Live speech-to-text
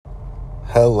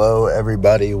Hello,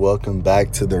 everybody. Welcome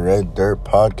back to the Red Dirt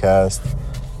Podcast.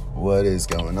 What is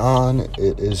going on?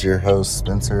 It is your host,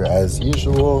 Spencer, as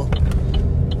usual.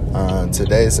 On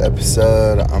today's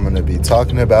episode, I'm going to be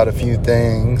talking about a few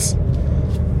things.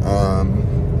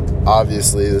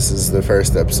 Obviously, this is the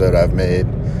first episode I've made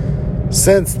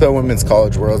since the Women's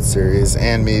College World Series,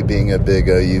 and me being a big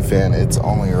OU fan, it's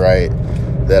only right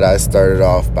that I started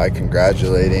off by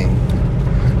congratulating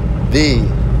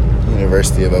the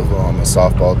University of Oklahoma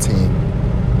softball team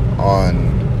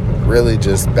on really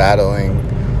just battling,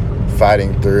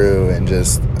 fighting through, and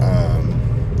just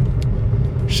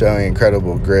showing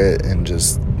incredible grit and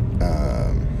just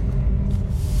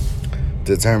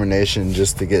determination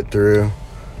just to get through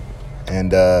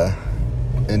and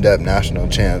end up national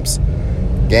champs.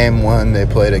 Game 1, they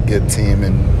played a good team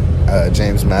in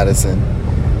James Madison.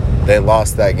 They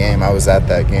lost that game. I was at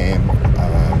that game.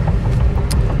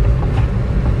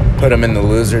 Put them in the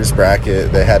losers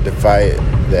bracket. They had to fight.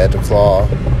 They had to claw.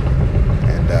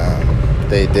 And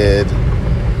they did.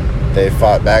 They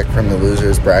fought back from the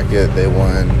losers bracket. They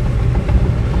won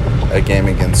a game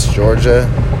against Georgia.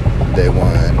 They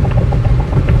won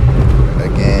a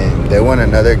game. They won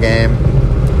another game.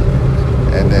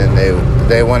 And then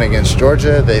they won against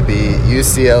Georgia. They beat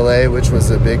UCLA, which was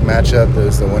a big matchup.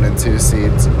 Those the 1 and 2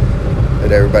 seeds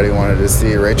that everybody wanted to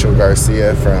see. Rachel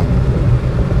Garcia from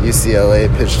UCLA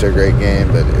pitched a great game,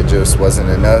 but it just wasn't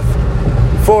enough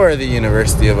for the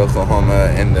University of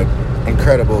Oklahoma and the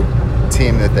incredible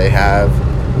team that they have.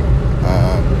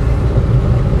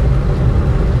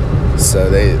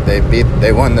 So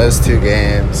they won those 2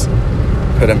 games,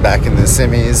 put them back in the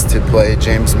semis to play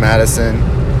James Madison,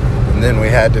 and then we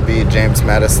had to beat James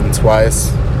Madison twice,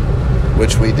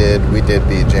 which we did. We did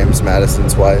beat James Madison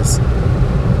twice.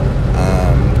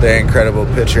 Their incredible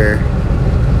pitcher,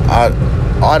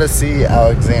 Odyssey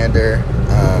Alexander,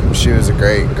 she was a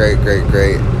great.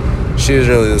 She was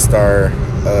really the star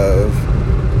of,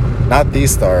 not the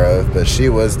star of, but she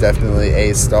was definitely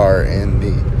a star in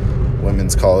the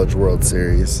Women's College World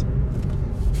Series.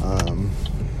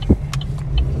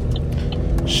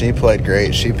 She played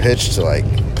great. She pitched like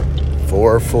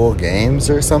 4 full games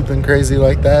or something crazy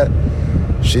like that.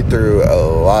 She threw a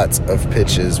lot of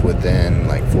pitches within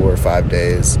like 4 or 5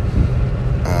 days.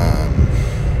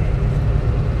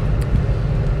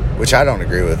 Which I don't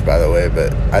agree with, by the way,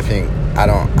 but I think I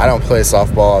don't play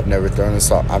softball.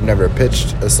 I've never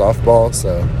pitched a softball,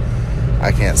 so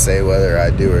I can't say whether I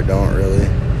do or don't really.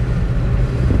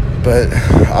 But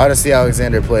Odyssey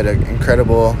Alexander played an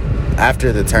incredible.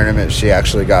 After the tournament, she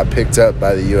actually got picked up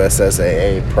by the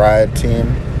USSAA Pride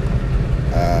team.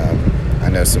 I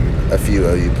know a few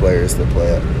OU players that play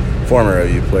it, former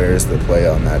OU players that play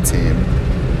on that team.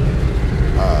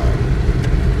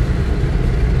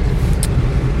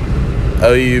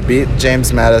 OU beat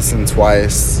James Madison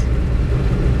twice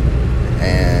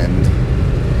and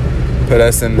put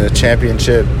us in the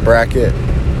championship bracket,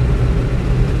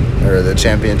 or the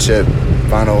championship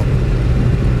final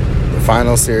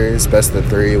series, best of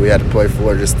 3. We had to play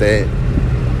Florida State.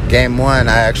 Game 1,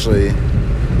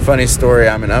 funny story,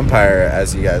 I'm an umpire,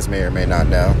 as you guys may or may not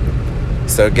know.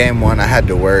 So game 1, I had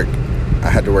to work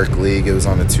league. It was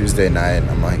on a Tuesday night.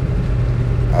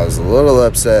 I was a little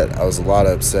upset. I was a lot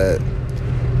upset.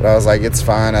 But I was like, it's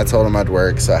fine. I told him I'd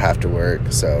work, so I have to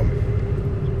work. So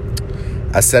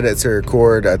I set it to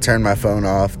record. I turned my phone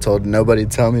off. Told nobody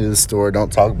tell me to the store.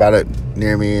 Don't talk about it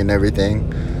near me and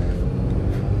everything.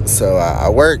 So I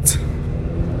worked,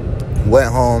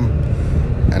 went home,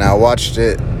 and I watched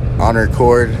it on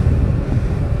record.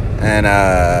 And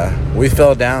we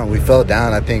fell down. I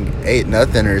think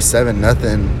 8-0 or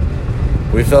 7-0.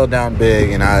 We fell down big,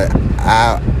 and I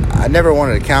never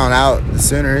wanted to count out the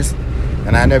Sooners.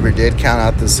 And I never did count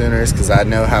out the Sooners because I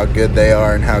know how good they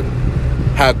are and how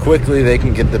quickly they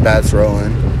can get the bats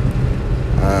rolling.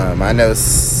 I know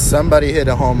somebody hit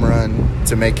a home run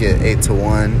to make it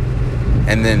 8-1,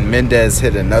 and then Mendez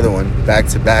hit another one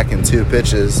back-to-back in 2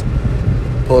 pitches,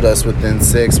 pulled us within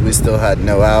 6. We still had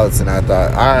no outs, and I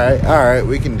thought, all right,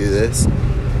 we can do this.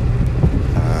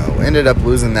 We ended up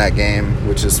losing that game,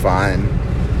 which is fine,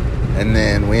 and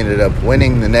then we ended up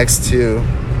winning the next 2.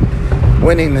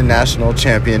 Winning the national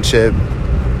championship,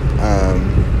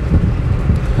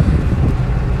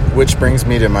 which brings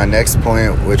me to my next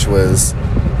point, which was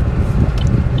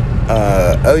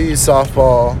OU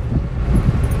softball.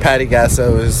 Patty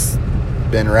Gasso has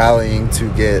been rallying to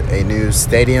get a new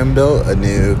stadium built, a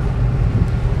new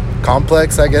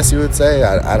complex, I guess you would say.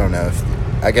 I don't know.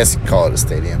 I guess you'd call it a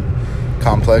stadium.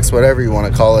 Complex, whatever you want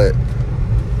to call it.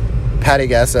 Patty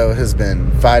Gasso has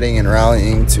been fighting and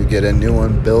rallying to get a new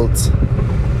one built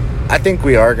I think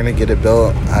we are going to get it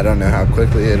built. I don't know how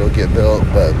quickly it'll get built,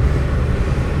 but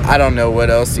I don't know what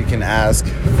else you can ask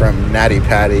from Natty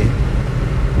Patty.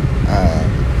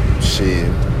 She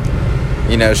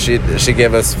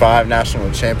gave us 5 national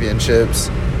championships.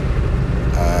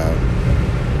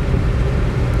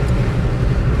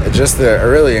 Just a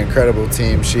really incredible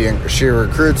team. She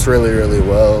recruits really, really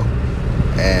well,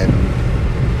 and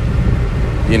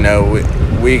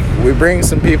we bring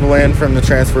some people in from the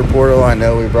transfer portal. I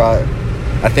know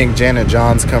I think Janet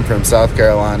Johns come from South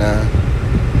Carolina.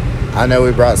 I know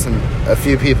we brought a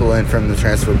few people in from the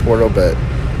transfer portal, but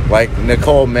like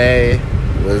Nicole May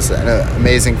was an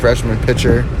amazing freshman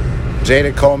pitcher.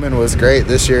 Jada Coleman was great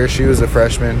this year. She was a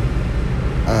freshman.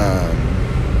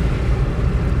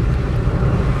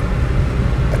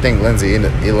 I think Lindsay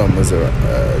Elam was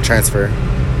a transfer.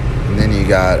 And then you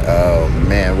got,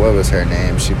 what was her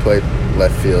name? She played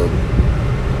left field.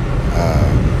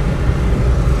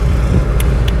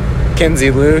 Kinsey,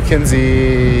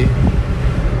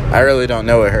 I really don't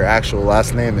know what her actual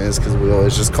last name is because we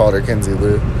always just called her Kinsey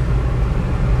Lou.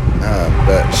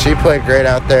 But she played great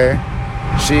out there.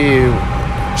 She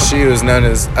was known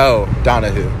as,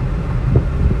 Donahue.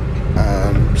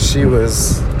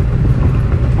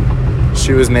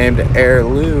 She was named Air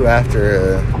Lou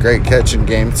after a great catch in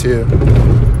Game 2.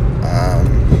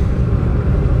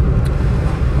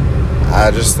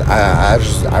 I'm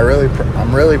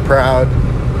really proud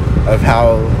of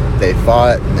how they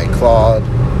fought and they clawed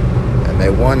and they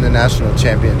won the national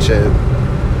championship.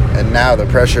 And now the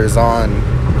pressure is on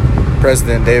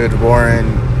President David Warren,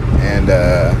 and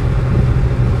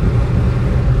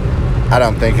I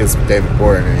don't think it's David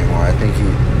Warren anymore. I think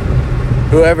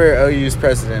whoever OU's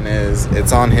president is,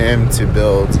 it's on him to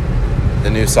build the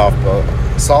new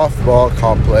softball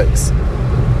complex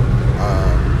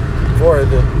for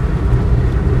the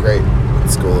great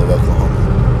school of Oklahoma.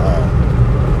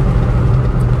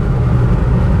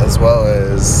 As well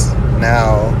as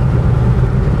now,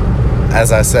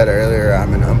 as I said earlier,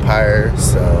 I'm an umpire.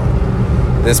 So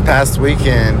this past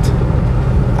weekend,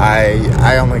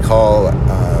 I only call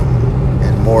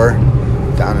down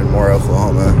in Moore,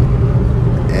 Oklahoma.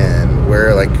 And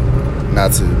we're like,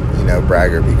 not to,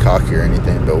 brag or be cocky or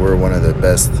anything, but we're one of the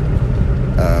best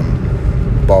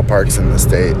ballparks in the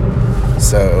state.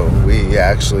 So we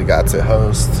actually got to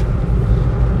host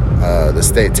the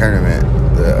state tournament,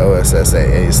 the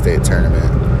OSSAA state tournament,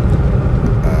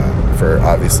 for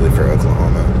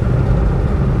Oklahoma.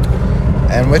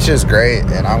 And which is great,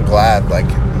 and I'm glad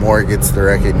Moore gets the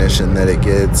recognition that it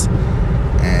gets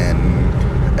and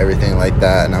everything like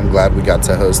that, and I'm glad we got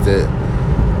to host it.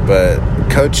 But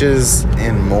coaches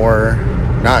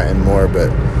but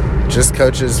just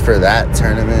coaches for that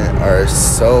tournament are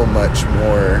so much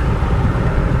more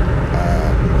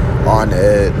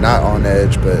not on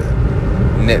edge, but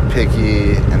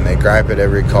nitpicky, and they gripe at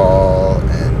every call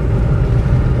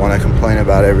and want to complain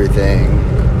about everything.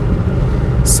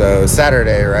 So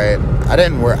Saturday, right?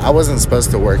 I wasn't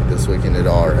supposed to work this weekend at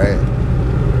all, right?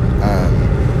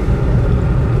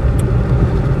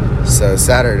 So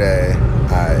Saturday,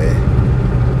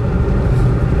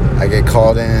 I get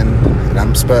called in, and I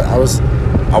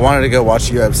wanted to go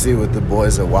watch UFC with the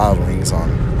boys at Wild Wings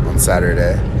on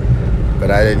Saturday, but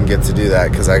I didn't get to do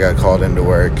that because I got called into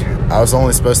work. I was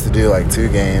only supposed to do 2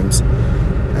 games,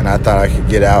 and I thought I could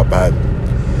get out by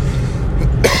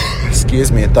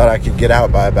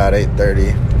about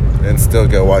 8:30 and still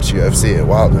go watch UFC at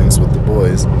Wild Wings with the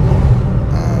boys.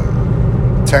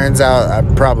 Turns out I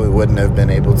probably wouldn't have been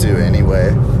able to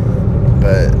anyway,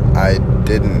 but I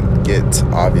didn't get,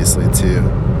 obviously, to.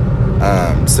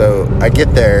 So I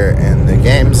get there, and the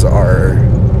games are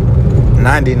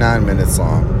 99 minutes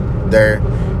long.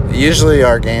 Usually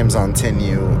our games on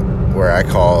 10U, where I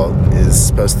call, is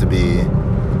supposed to be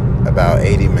about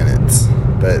 80 minutes.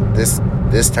 But this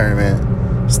tournament,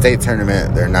 state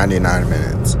tournament, they're 99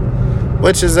 minutes,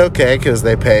 which is okay because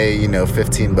they pay,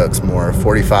 $15 more,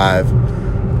 45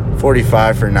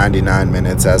 for 99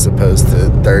 minutes as opposed to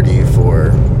 30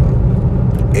 for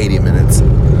 80 minutes. A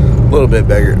little bit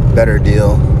better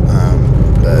deal,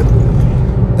 but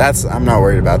I'm not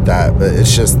worried about that. But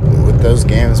it's just with those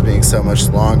games being so much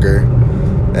longer,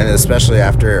 and especially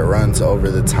after it runs over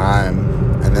the time,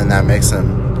 and then that makes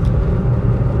them,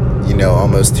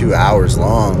 almost 2 hours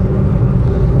long.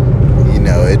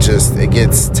 It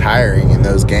gets tiring in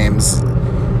those games.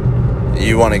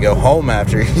 You want to go home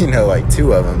after,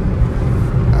 2 of them.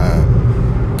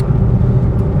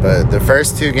 But the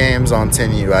first 2 games on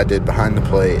 10U I did behind the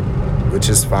plate, which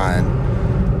is fine.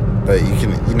 But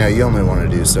you only want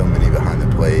to do so many behind the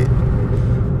plate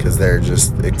because they're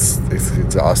just it's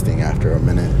exhausting after a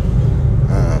minute.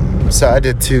 So I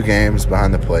did 2 games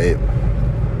behind the plate.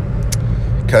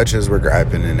 Coaches were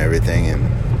griping and everything,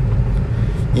 and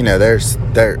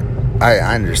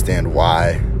I understand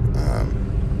why.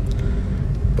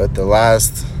 But the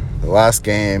last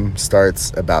game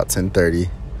starts about 10:30,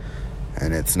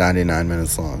 and it's 99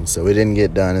 minutes long. So we didn't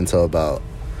get done until about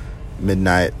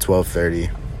midnight, 12:30.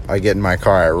 I get in my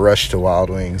car, I rush to Wild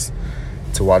Wings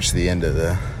to watch the end of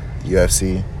the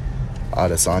UFC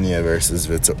Adesanya versus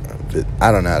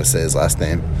I don't know how to say his last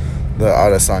name, the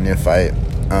Adesanya fight.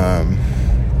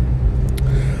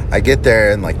 I get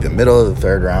there in like the middle of the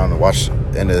 3rd round, watch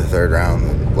the end of the 3rd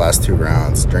round, the last 2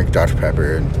 rounds, drink Dr.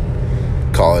 Pepper, and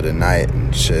call it a night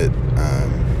and shit.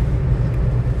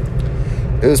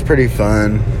 It was pretty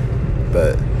fun,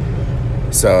 but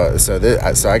so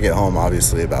I get home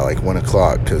obviously about like 1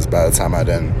 o'clock, because by the time I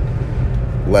done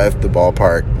left the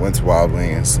ballpark, went to Wild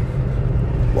Wings,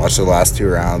 watched the last 2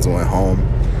 rounds, and went home,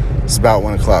 it's about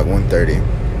 1 o'clock, 1:30.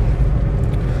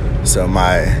 So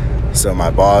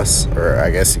my boss, or I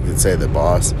guess you could say the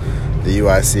boss, the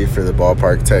UIC for the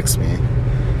ballpark, texts me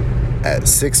at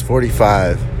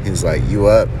 6:45. He's like, "You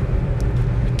up?"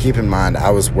 Keep in mind,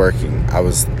 I was working. I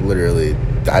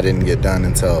didn't get done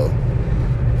until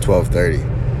 12:30.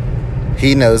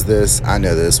 He knows this. I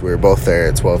know this. We were both there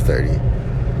at 12:30.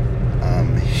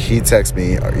 He texted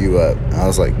me, "Are you up?" I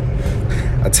was like,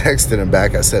 I texted him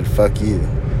back. I said, "Fuck you."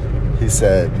 He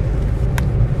said,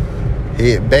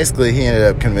 he ended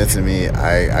up convincing me.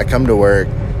 I come to work.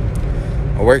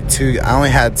 I only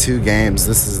had 2 games.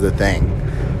 This is the thing.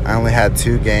 I only had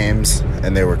 2 games,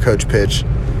 and they were coach pitch.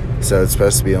 So it's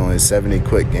supposed to be only 70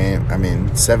 quick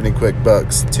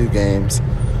bucks, 2 games.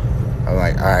 I'm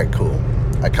like, all right, cool.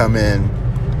 I come in.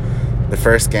 The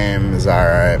first game is all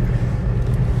right.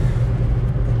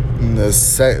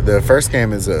 The first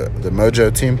game is the Mojo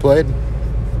team played.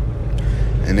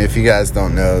 And if you guys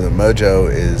don't know, the Mojo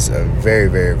is a very,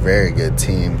 very, very good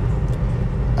team.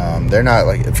 They're not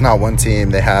like, it's not one team.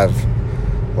 They have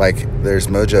like, there's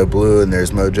Mojo Blue and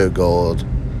there's Mojo Gold.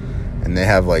 And they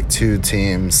have like 2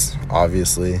 teams,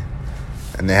 obviously.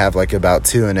 And they have like about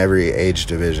 2 in every age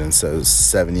division. So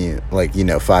 7U,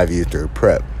 5U through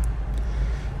prep.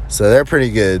 So they're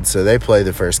pretty good. So they play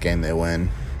the first game, they win.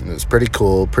 It was pretty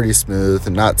cool, pretty smooth,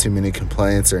 and not too many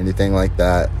complaints or anything like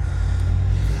that.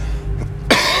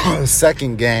 The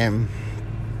second game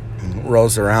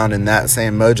rolls around, and that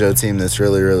same Mojo team that's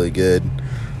really, really good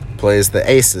plays the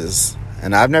Aces.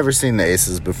 And I've never seen the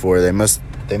Aces before. They must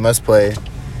play.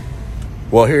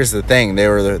 Well, here's the thing. They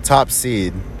were the top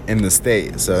seed in the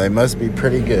state, so they must be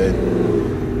pretty good.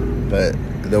 But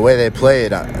the way they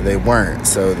played, they weren't.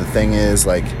 So the thing is,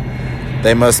 like,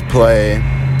 they must play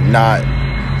not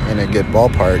in a good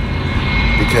ballpark,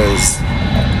 because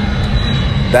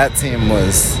that team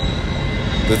was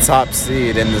the top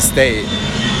seed in the state.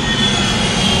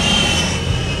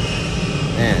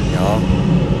 Man, y'all,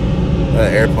 the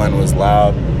airplane was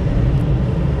loud.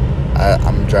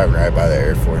 I'm driving right by the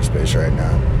Air Force Base right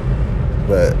now.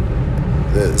 But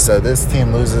so this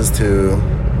team plays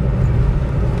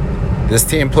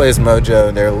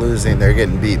Mojo. They're losing. They're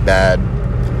getting beat bad.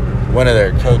 One of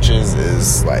their coaches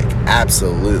is like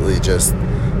absolutely just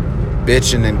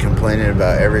bitching and complaining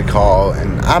about every call.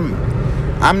 And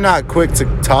I'm not quick to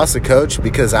toss a coach,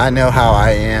 because I know how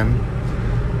I am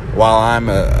while I'm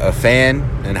a fan,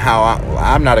 and how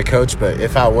I'm not a coach, but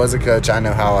if I was a coach, I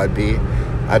know how I'd be.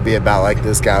 I'd be about like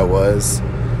this guy was.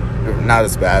 Not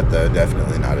as bad, though.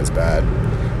 Definitely not as bad.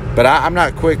 But I'm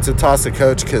not quick to toss a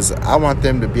coach, because I want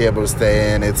them to be able to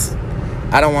stay in.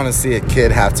 I don't want to see a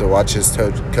kid have to watch his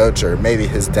coach, or maybe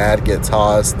his dad get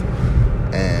tossed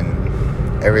and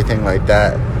everything like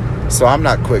that. So I'm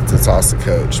not quick to toss a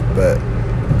coach. But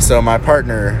so my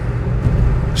partner,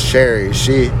 Sherry,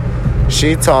 she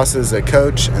tosses a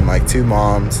coach and like 2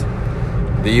 moms.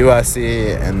 The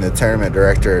UIC and the tournament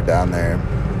director are down there.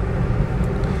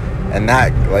 And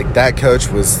that coach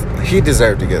he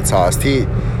deserved to get tossed. He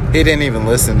didn't even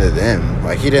listen to them.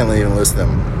 Like, he didn't even listen to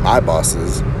my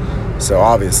bosses. So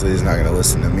obviously he's not going to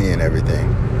listen to me and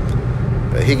everything.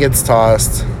 But he gets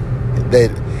tossed.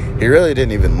 He really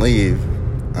didn't even leave.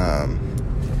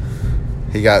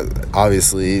 He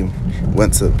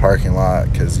went to the parking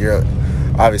lot, because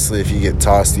obviously if you get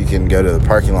tossed, you can go to the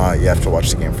parking lot. You have to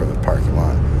watch the game from the parking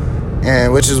lot.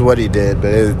 And which is what he did,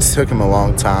 but it took him a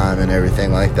long time and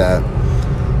everything like that.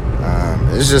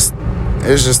 It was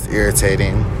just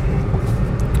irritating.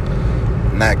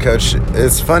 And that coach,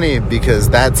 it's funny because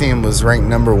that team was ranked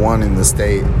number 1 in the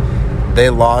state.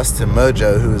 They lost to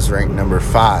Mojo, who was ranked number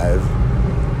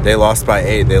 5. They lost by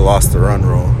 8. They lost the run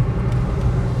rule.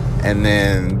 And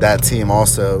then that team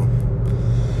also,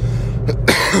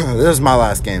 was my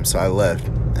last game, so I left.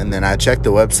 And then I checked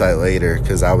the website later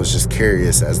because I was just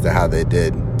curious as to how they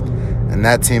did. And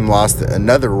that team lost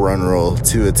another run rule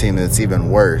to a team that's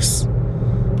even worse,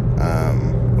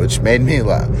 which made me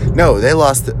laugh. No, they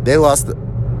lost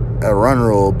a run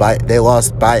rule they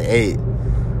lost by 8.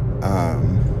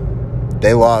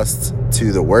 They lost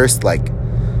to the worst, like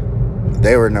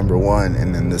they were number 1,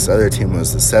 and then this other team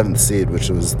was the 7th seed, which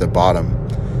was the bottom.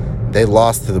 They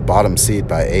lost to the bottom seed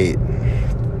by 8,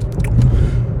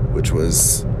 which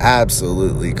was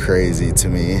absolutely crazy to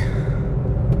me.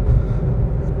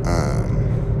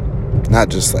 Not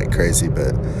just like crazy,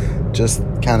 but just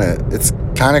it's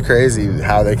kind of crazy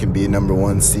how they can be number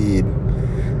 1 seed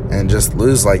and just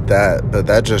lose like that. But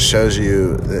that just shows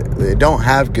you that they don't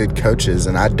have good coaches,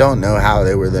 and I don't know how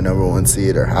they were the number 1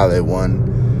 seed or how they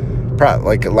won.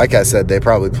 Like I said, they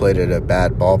probably played at a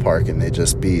bad ballpark and they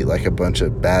just beat like a bunch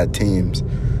of bad teams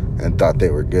and thought they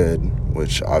were good,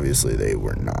 which obviously they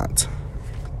were not.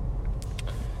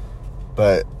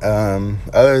 But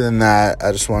other than that,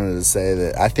 I just wanted to say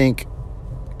that I think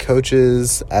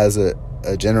coaches, as a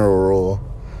general rule,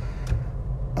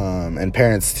 and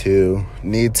parents too,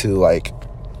 need to, like,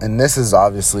 and this is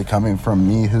obviously coming from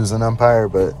me who's an umpire,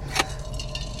 but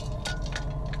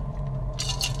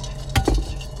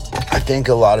I think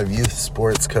a lot of youth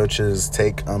sports coaches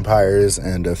take umpires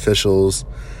and officials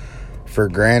for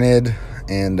granted,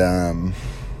 and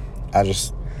I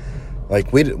just,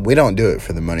 like, we don't do it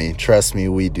for the money. Trust me,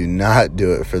 we do not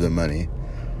do it for the money.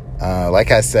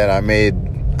 Like I said, I made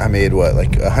what,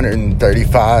 like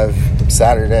 135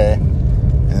 Saturday,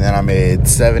 and then I made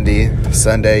 70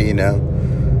 Sunday,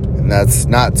 and that's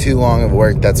not too long of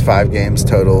work. That's 5 games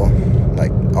total,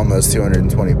 like almost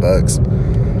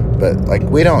 $220. But like,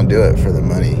 we don't do it for the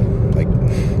money. Like,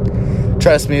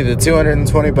 trust me, the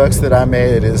 $220 that I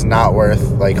made is not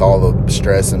worth like all the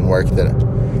stress and work that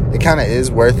it kind of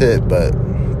is worth it. But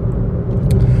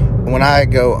when I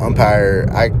go umpire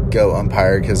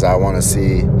because I want to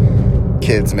see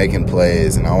kids making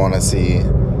plays, and I want to see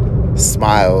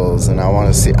smiles, and I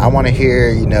want to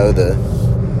hear,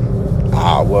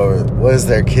 what is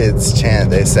their kids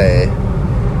chant? They say,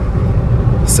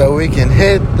 so we can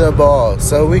hit the ball,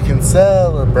 so we can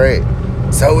celebrate,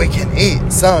 so we can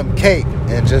eat some cake.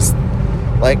 And just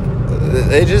like,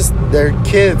 they're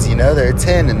kids, they're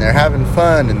 10 and they're having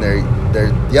fun, and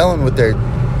they're yelling with their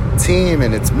team,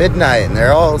 and it's midnight and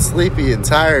they're all sleepy and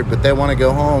tired, but they want to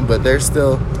go home, but they're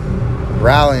still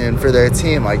rallying for their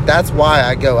team. Like, that's why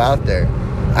I go out there.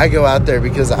 I go out there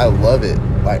because I love it.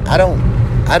 Like, I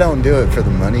don't do it for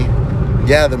the money.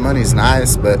 Yeah, the money's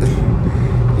nice, but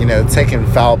taking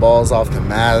foul balls off the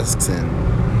masks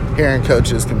and hearing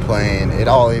coaches complain, it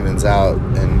all evens out.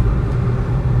 And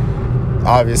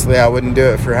obviously I wouldn't do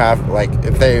it for half. Like,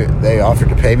 if they offered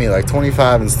to pay me like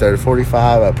 25 instead of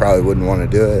 45, I probably wouldn't want to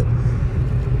do it.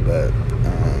 But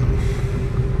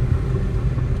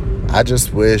I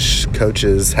just wish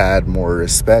coaches had more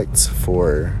respect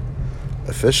for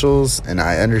officials. And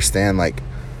I understand, like,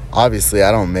 obviously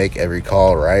I don't make every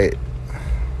call right,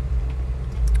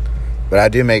 but I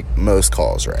do make most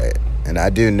calls right, and I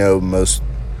do know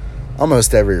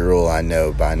almost every rule I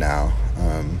know by now.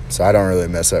 So I don't really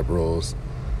mess up rules.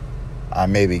 I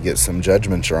maybe get some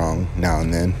judgments wrong now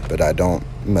and then, but I don't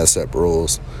mess up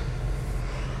rules.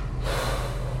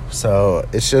 So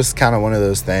it's just kind of one of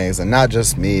those things, and not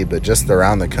just me, but just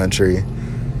around the country.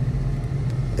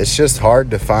 It's just hard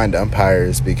to find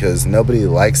umpires because nobody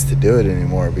likes to do it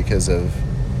anymore because of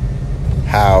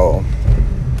how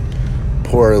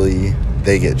poorly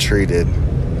they get treated.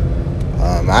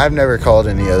 I've never called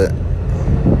any other...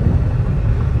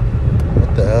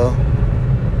 What the hell?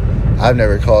 I've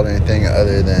never called anything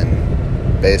other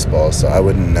than baseball, so I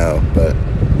wouldn't know. But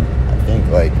I think,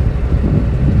 like,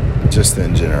 just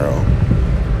in general,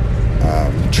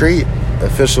 treat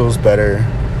officials better.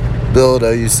 Build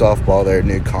OU softball, their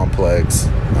new complex.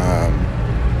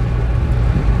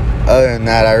 Other than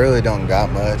that, I really don't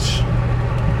got much.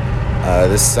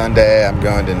 This Sunday I'm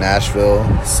going to Nashville,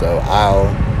 so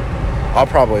I'll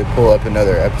probably pull up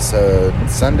another episode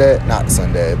not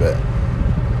Sunday, but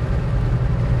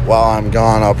while I'm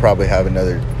gone, I'll probably have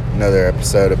another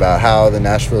episode about how the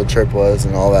Nashville trip was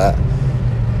and all that.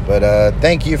 But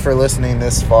thank you for listening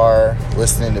this far,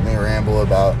 listening to me ramble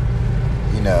about,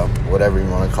 whatever you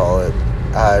want to call it.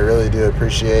 I really do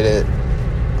appreciate it.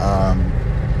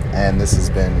 And this has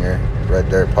been your Red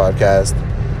Dirt Podcast.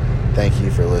 Thank you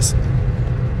for listening.